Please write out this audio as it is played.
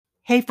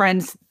Hey,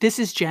 friends, this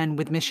is Jen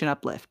with Mission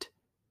Uplift.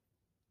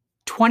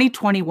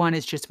 2021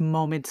 is just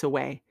moments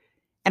away,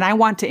 and I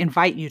want to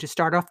invite you to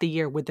start off the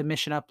year with the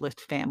Mission Uplift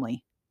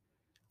family.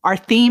 Our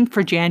theme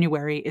for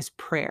January is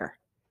prayer.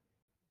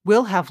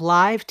 We'll have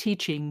live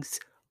teachings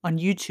on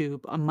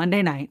YouTube on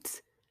Monday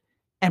nights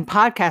and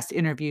podcast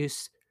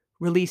interviews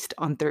released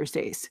on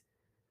Thursdays.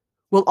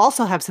 We'll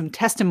also have some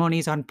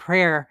testimonies on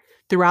prayer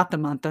throughout the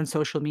month on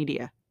social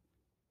media.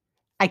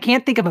 I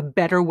can't think of a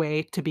better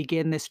way to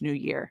begin this new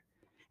year,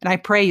 and I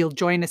pray you'll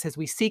join us as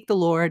we seek the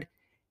Lord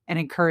and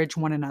encourage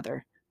one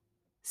another.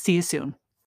 See you soon.